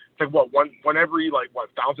often. It's like one every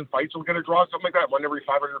 1,000 fights will get a draw, something like that. One every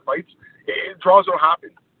 500 fights, draws don't happen.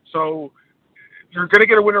 So you're gonna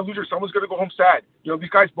get a winner or loser. Someone's gonna go home sad. You know, these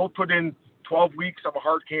guys both put in 12 weeks of a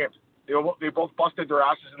hard camp. They both busted their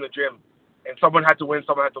asses in the gym, and someone had to win,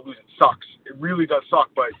 someone had to lose. It sucks. It really does suck.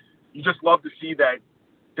 But you just love to see that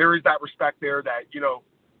there is that respect there. That, you know,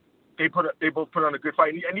 they both put on a good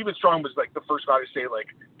fight. And even Strong was like the first guy to say, like,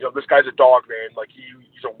 you know, this guy's a dog, man. Like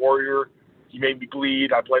he's a warrior. He made me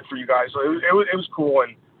bleed. I bled for you guys. So it was cool.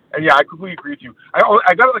 And yeah, I completely agree with you.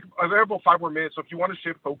 I got about 5 more minutes. So if you want to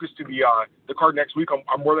shift focus to the card next week,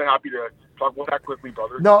 I'm more than happy to talk about that quickly,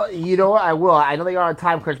 brother. No, you know what? I will. I know they are on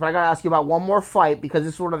time crunch, but I got to ask you about one more fight because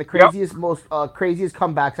this is one of the craziest, most craziest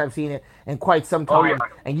comebacks I've seen in quite some time. Oh, yeah.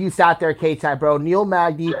 And you sat there, K-Type, bro. Neil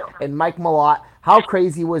Magny and Mike Malott. How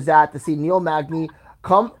crazy was that to see Neil Magny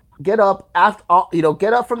get up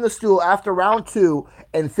from the stool after round 2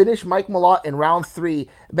 and finish Mike Malott in round 3?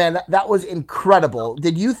 Man, that was incredible.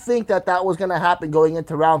 Did you think that was going to happen going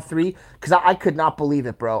into round 3? Because I could not believe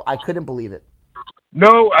it, bro. I couldn't believe it.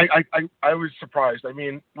 No, I was surprised. I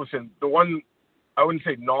mean, listen, the one, I wouldn't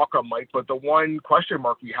say knock on Mike, but the one question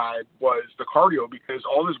mark we had was the cardio, because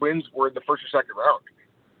all his wins were in the first or second round,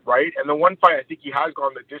 right? And the one fight I think he has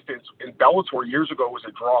gone the distance in Bellator years ago was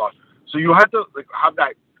a draw. So you have to have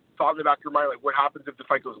that thought in the back of your mind, like, what happens if the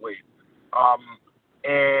fight goes late?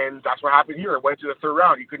 And that's what happened here. It went to the third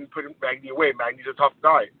round. He couldn't put Magny away. Magny's a tough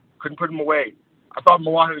guy. Couldn't put him away. I thought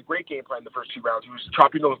Malott had a great game plan the first 2 rounds. He was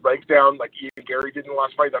chopping those legs down like Ian Gary did in the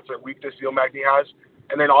last fight. That's a weakness Neil Magny has.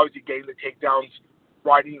 And then obviously getting the takedowns,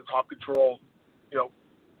 riding the top control, you know,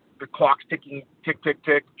 the clock's ticking, tick, tick,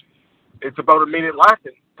 tick. It's about a minute left,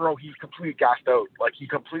 and bro, he's completely gassed out. Like, he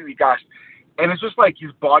completely gassed. And it's just like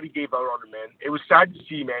his body gave out on him, man. It was sad to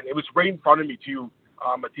see, man. It was right in front of me, too,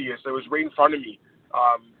 Mathias. It was right in front of me.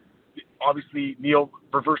 Obviously, Neil,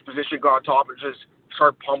 reverse position, got on top and just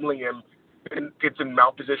started pummeling him, and gets in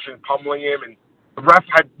mount position, pummeling him, and the ref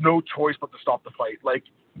had no choice but to stop the fight. Like,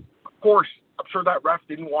 of course, I'm sure that ref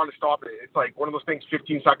didn't want to stop it. It's like one of those things,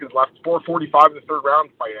 15 seconds left, 4:45 in the third round,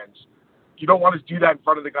 the fight ends. You don't want to do that in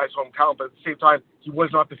front of the guy's hometown, but at the same time, he was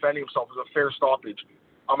not defending himself. It was a fair stoppage.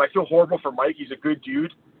 I feel horrible for Mike. He's a good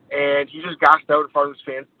dude, and he just gassed out in front of his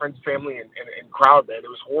friends, family, and crowd, man. It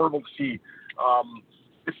was horrible to see.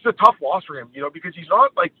 It's a tough loss for him, you know, because he's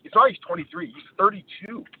 23. He's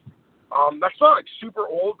 32. That's not like super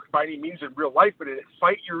old by any means in real life, but in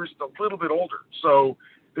fight years, it's a little bit older. So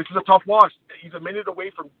this is a tough loss. He's a minute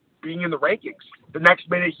away from being in the rankings. The next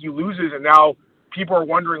minute he loses, and now people are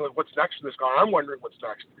wondering, like, what's next for this guy? I'm wondering what's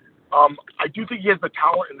next. I do think he has the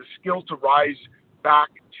talent and the skill to rise back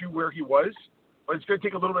to where he was, but it's going to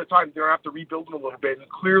take a little bit of time. They're going to have to rebuild him a little bit. And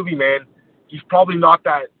clearly, man, he's probably not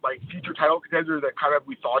that, like, future title contender that kind of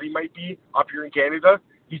we thought he might be up here in Canada.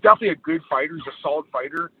 He's definitely a good fighter. He's a solid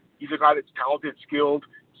fighter. He's a guy that's talented, skilled.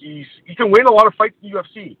 He can win a lot of fights in the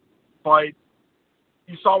UFC, but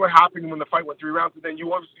you saw what happened when the fight went 3 rounds, and then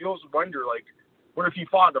you always wonder, like, what if he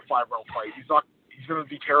fought in a 5-round fight? He's going to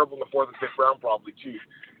be terrible in the 4th and 5th round probably too.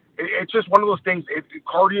 It's just one of those things.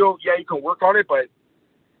 Cardio, yeah, you can work on it, but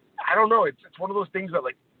I don't know. It's one of those things that,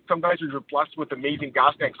 like, some guys are blessed with amazing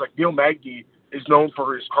gas tanks. Like Neil Magny is known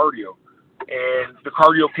for his cardio, and the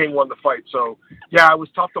cardio king won the fight. So yeah, it was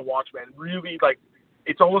tough to watch, man. Really, like,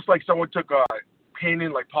 it's almost like someone took a pin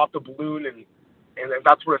and, like, popped a balloon, and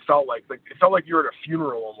that's what it felt like. Like, it felt like you were at a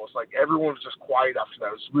funeral almost. Like, everyone was just quiet after that.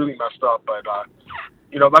 It was really messed up, but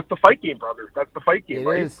you know, that's the fight game, brother. That's the fight game, it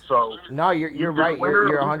right? Is. So no, you're right.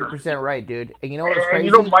 You're 100% right, dude. And you know what's crazy? And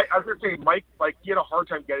you know, Mike, I was gonna say, Mike, like, he had a hard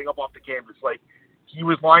time getting up off the canvas. Like, he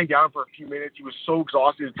was lying down for a few minutes. He was so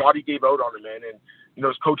exhausted. His body gave out on him, man. And you know,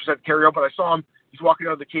 his coaches had to carry up. But I saw him. He's walking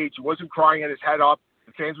out of the cage. He wasn't crying, had his head up.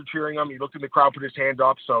 The fans were cheering him. He looked in the crowd, put his hand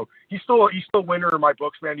up. So he's still a winner in my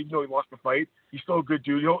books, man. Even though he lost the fight, he's still a good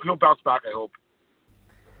dude. He'll bounce back, I hope.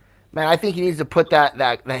 Man, I think he needs to put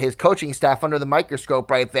that his coaching staff under the microscope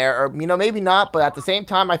right there, or, you know, maybe not, but at the same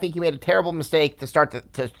time, I think he made a terrible mistake to start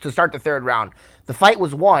the third round. The fight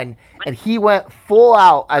was won, and he went full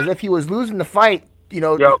out as if he was losing the fight, you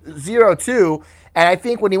know, 0-2. And I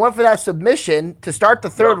think when he went for that submission to start the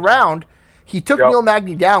third round, he took Neil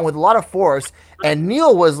Magny down with a lot of force, and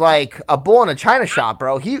Neil was like a bull in a china shop,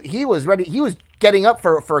 bro. He was ready. He was getting up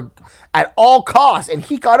for at all costs, and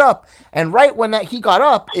he got up. And right when he got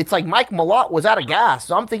up, it's like Mike Malott was out of gas.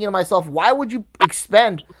 So I'm thinking to myself, why would you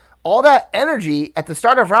expend all that energy at the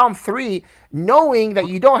start of round 3, knowing that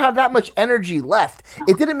you don't have that much energy left?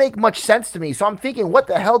 It didn't make much sense to me. So I'm thinking, what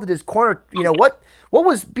the hell did his corner, you know, what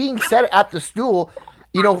was being said at the stool,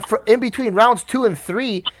 you know, for in between rounds 2 and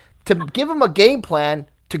 3 to give him a game plan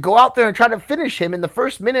to go out there and try to finish him in the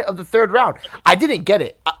first minute of the third round? I didn't get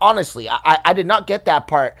it. Honestly, I did not get that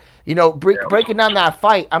part. You know, breaking down that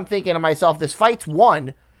fight, I'm thinking to myself, this fight's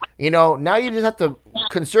won. You know, now you just have to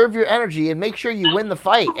conserve your energy and make sure you win the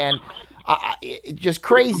fight. And just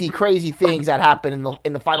crazy things that happened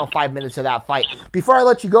in the final 5 minutes of that fight. Before I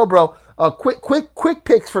let you go, bro, quick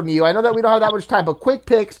picks from you. I know that we don't have that much time, but quick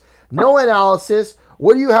picks, no analysis.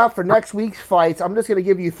 What do you have for next week's fights? I'm just going to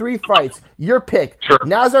give you 3 fights. Your pick. Sure.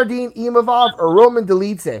 Nazardine Imavov or Roman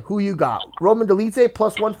Dolidze? Who you got? Roman Dolidze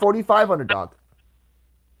plus 145 underdog.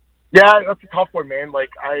 Yeah, that's a tough one, man. Like,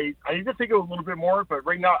 I need to think of a little bit more, but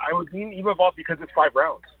right now I would lean Imavov because it's 5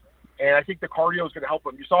 rounds. And I think the cardio is going to help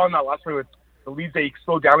him. You saw in that last fight with Dolidze, he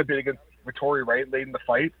slowed down a bit against Vittori, right, late in the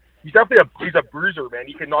fight. He's definitely he's a bruiser, man.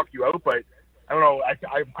 He can knock you out, but I don't know.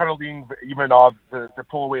 I'm kind of leaning Ivanov to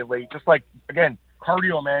pull away late. Just like, again,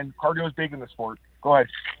 cardio, man. Cardio is big in the sport. Go ahead.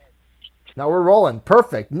 Now we're rolling.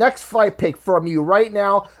 Perfect. Next fight pick from you right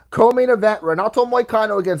now. Co-main event, Renato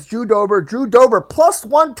Moicano against Drew Dober. Drew Dober plus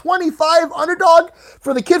 125 underdog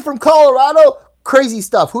for the kid from Colorado. Crazy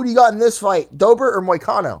stuff. Who do you got in this fight, Dober or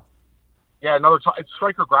Moicano? Yeah, it's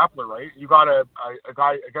striker grappler, right? You got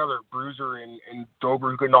another bruiser in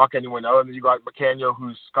Dober who could knock anyone out, and then you got Moicano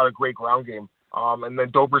who's got a great ground game. And then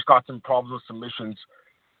Dober's got some problems with submissions.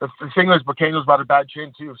 The thing is, Moicano's got a bad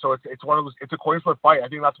chin too, so it's one of those. It's a coin flip fight. I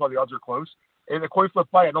think that's why the odds are close. In a coin flip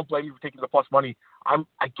fight, I don't blame you for taking the plus money.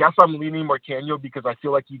 I guess I'm leaning Moicano because I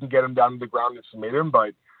feel like you can get him down to the ground and submit him.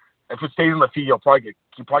 But if it stays on the feet, he'll probably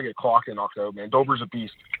get clocked and knocked out. Man, Dober's a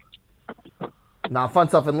beast. Nah, fun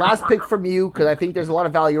stuff. And last pick from you, because I think there's a lot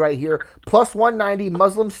of value right here. Plus 190,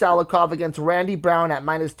 Muslim Salikov against Randy Brown at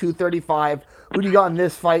minus 235. Who do you got in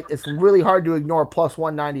this fight? It's really hard to ignore plus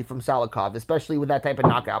 190 from Salikov, especially with that type of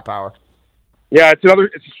knockout power. Yeah, it's a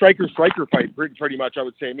striker fight, pretty much, I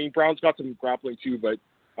would say. I mean, Brown's got some grappling too, but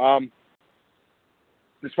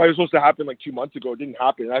this fight was supposed to happen like 2 months ago. It didn't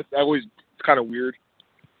happen. That always, it's kind of weird.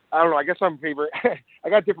 I don't know. I guess I'm favoring. I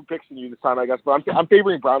got different picks than you this time, I guess, but I'm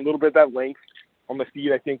favoring Brown a little bit. That length on the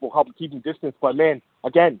feet, I think, will help keep him distance. But man,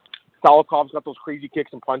 again, Salikov's got those crazy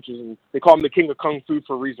kicks and punches, and they call him the king of kung fu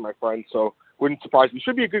for a reason, my friend. So wouldn't surprise me.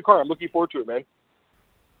 Should be a good card. I'm looking forward to it, man.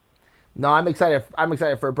 No, I'm excited. I'm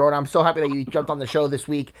excited for it, bro. And I'm so happy that you jumped on the show this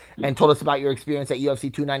week and told us about your experience at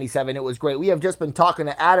UFC 297. It was great. We have just been talking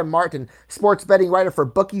to Adam Martin, sports betting writer for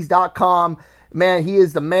Bookies.com. Man, he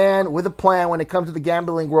is the man with a plan when it comes to the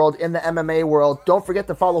gambling world, in the MMA world. Don't forget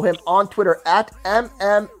to follow him on Twitter at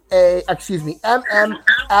MM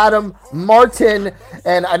Adam Martin.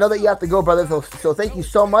 And I know that you have to go, brother. So thank you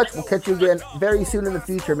so much. We'll catch you again very soon in the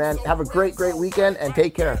future, man. Have a great weekend and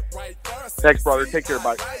take care. Thanks, brother. Take care.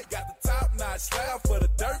 Bye.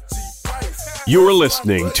 You're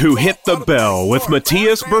listening to Hit the Bell with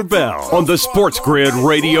Matthias Burbell on the Sports Grid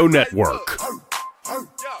Radio Network.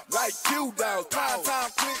 Like you, dog. Time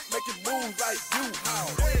quick, make it move like you.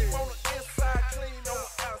 Cream on the inside, clean on the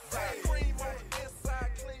outside. Cream on the inside,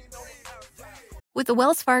 clean on the outside. With the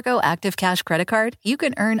Wells Fargo Active Cash Credit Card, you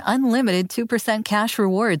can earn unlimited 2% cash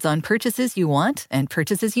rewards on purchases you want and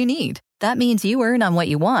purchases you need. That means you earn on what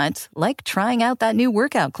you want, like trying out that new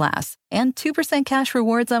workout class, and 2% cash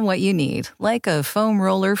rewards on what you need, like a foam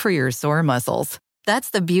roller for your sore muscles.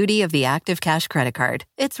 That's the beauty of the Active Cash Credit Card.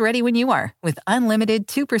 It's ready when you are, with unlimited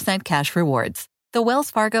 2% cash rewards. The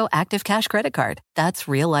Wells Fargo Active Cash Credit Card. That's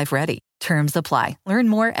real life ready. Terms apply. Learn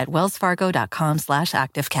more at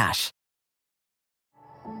wellsfargo.com/activecash.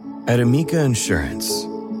 At Amica Insurance,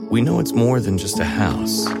 we know it's more than just a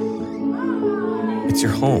house. It's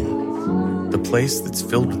your home, the place that's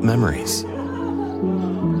filled with memories.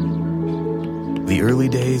 The early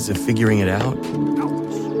days of figuring it out,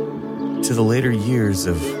 to the later years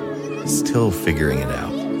of still figuring it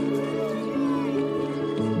out.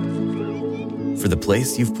 For the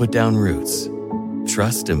place you've put down roots,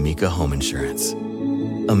 trust Amica Home Insurance.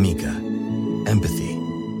 Amica, empathy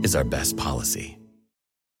is our best policy.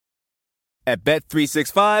 At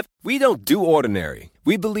Bet365, we don't do ordinary.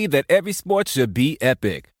 We believe that every sport should be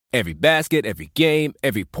epic. Every basket, every game,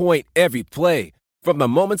 every point, every play. From the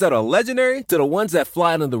moments that are legendary to the ones that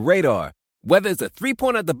fly under the radar. Whether it's a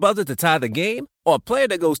three-pointer at the buzzer to tie the game or a player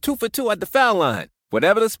that goes 2 for 2 at the foul line.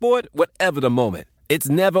 Whatever the sport, whatever the moment. It's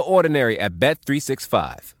never ordinary at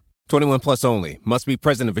Bet365. 21 plus only. Must be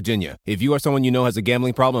present in Virginia. If you or someone you know has a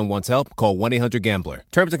gambling problem and wants help, call 1-800-GAMBLER.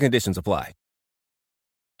 Terms and conditions apply.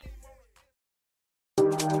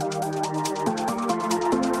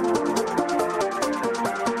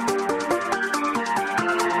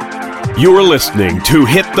 You're listening to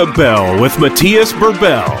Hit the Bell with Matthias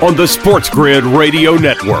Burbell on the Sports Grid Radio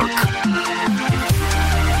Network.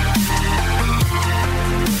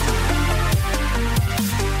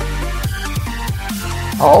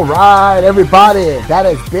 All right, everybody. That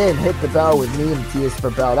has been Hit the Bell with me, Matthias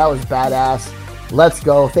Burbell. That was badass. Let's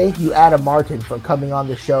go. Thank you, Adam Martin, for coming on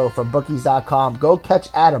the show from Bookies.com. Go catch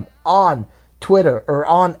Adam on Twitter or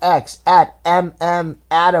on X at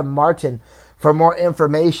 @MMAdamMartin for more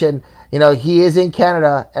information. You know, he is in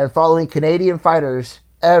Canada and following Canadian fighters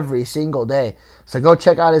every single day. So go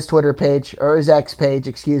check out his Twitter page, or his X page,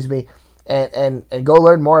 excuse me, and go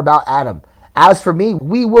learn more about Adam. As for me,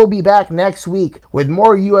 we will be back next week with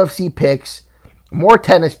more UFC picks, more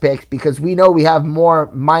tennis picks, because we know we have more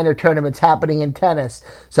minor tournaments happening in tennis.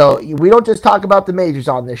 So we don't just talk about the majors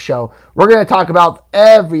on this show. We're going to talk about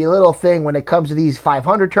every little thing when it comes to these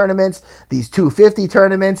 500 tournaments, these 250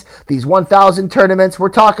 tournaments, these 1,000 tournaments. We're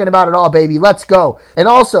talking about it all, baby. Let's go. And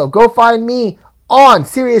also, go find me on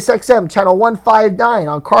SiriusXM channel 159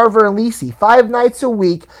 on Carver and Lisi 5 nights a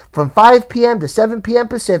week from 5 p.m. to 7 p.m.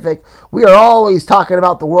 Pacific. We are always talking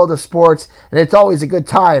about the world of sports, and it's always a good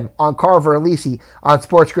time on Carver and Lisi on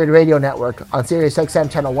Sports Grid Radio Network on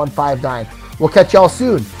SiriusXM channel 159. We'll catch y'all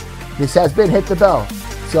soon. This has been Hit the Bell.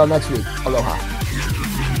 See y'all next week. Aloha.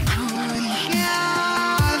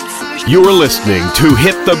 You're listening to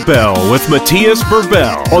Hit the Bell with Matthias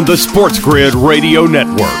Burbell on the Sports Grid Radio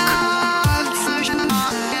Network.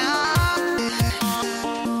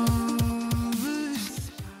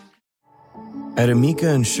 At Amica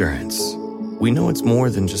Insurance, we know it's more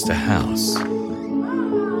than just a house.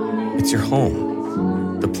 It's your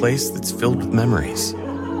home, the place that's filled with memories.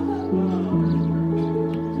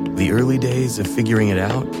 The the early days of figuring it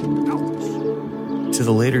out to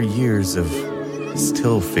the later years of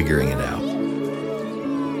still figuring it out.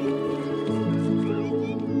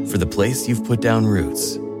 For the place you've put down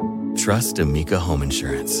roots, trust Amica Home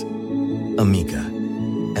Insurance. Amica,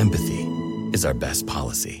 empathy is our best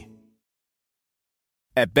policy.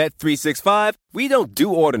 At Bet365, we don't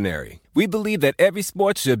do ordinary. We believe that every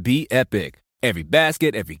sport should be epic. Every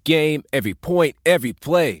basket, every game, every point, every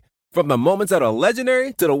play. From the moments that are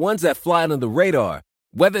legendary to the ones that fly under the radar.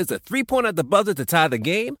 Whether it's a three-pointer at the buzzer to tie the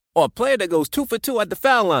game or a player that goes 2 for 2 at the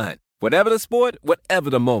foul line. Whatever the sport, whatever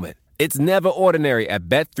the moment. It's never ordinary at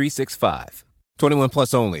Bet365. 21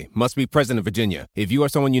 plus only. Must be present in Virginia. If you or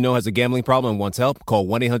someone you know has a gambling problem and wants help, call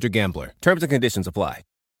 1-800-GAMBLER. Terms and conditions apply.